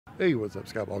Hey, what's up?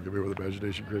 Scott Balkum here with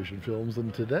Imagination Creation Films,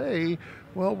 and today,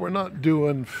 well, we're not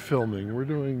doing filming, we're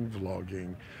doing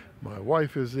vlogging. My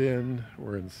wife is in,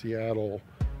 we're in Seattle,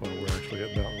 well, we're actually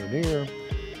at Mount Rainier.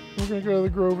 We're going to go to the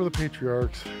Grove of the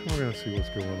Patriarchs, and we're going to see what's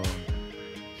going on.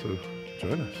 So,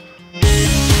 join us.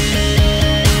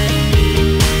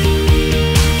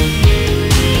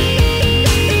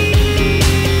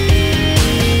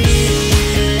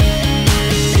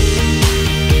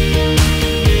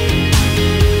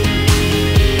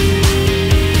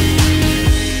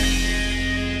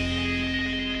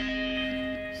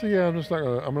 So yeah,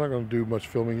 I'm not gonna do much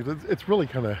filming. It's really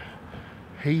kind of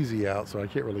hazy out, so I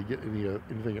can't really get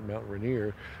anything at Mount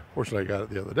Rainier. Fortunately, I got it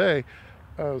the other day.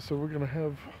 So we're gonna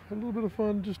have a little bit of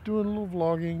fun, just doing a little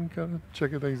vlogging, kind of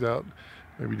checking things out.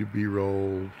 Maybe do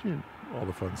B-roll, you know, all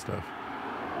the fun stuff.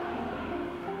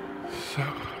 So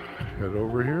head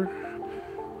over here,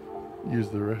 use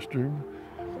the restroom.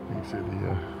 You can see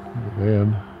the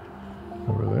van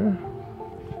over there.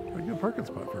 A good parking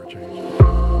spot for a change.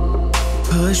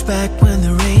 Push back when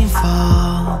the rain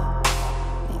falls.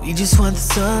 We just want the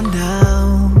sun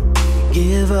down.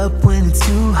 Give up when it's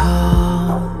too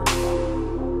hard.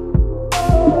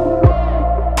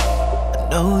 I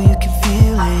know you can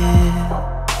feel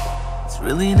it. It's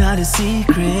really not a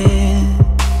secret.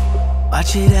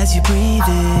 Watch it as you breathe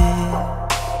it.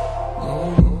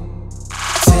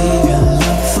 Save your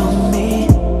love for me.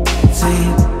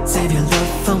 Save your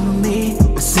love for me.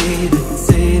 Save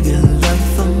your love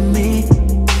for me.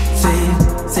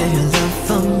 Save your love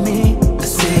for me.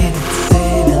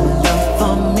 Save your love for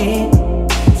me.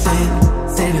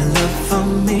 Save your love for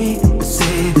me.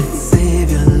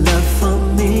 Save your love for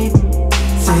me.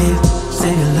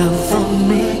 Save your love for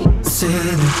me.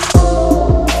 Save it.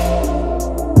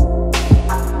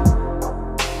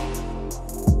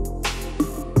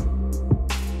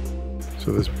 So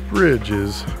this bridge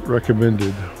is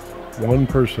recommended one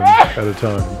person at a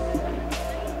time.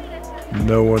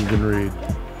 No one can read.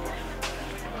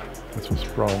 That's what's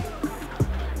wrong.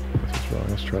 That's what's wrong.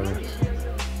 Let's try this.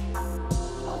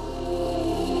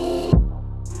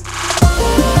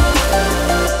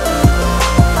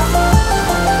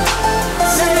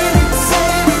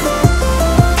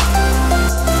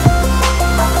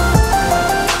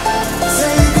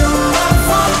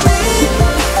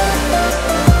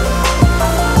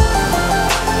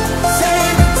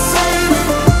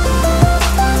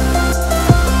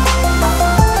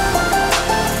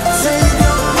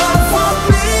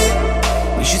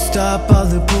 Stop all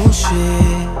the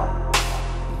bullshit,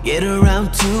 get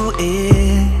around to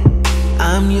it.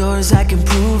 I'm yours, I can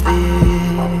prove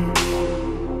it.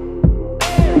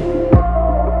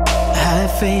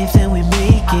 Have faith and we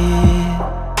make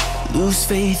it. Lose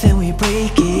faith and we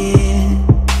break it.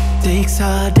 Takes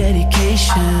hard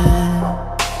dedication.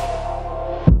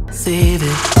 Save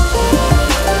it.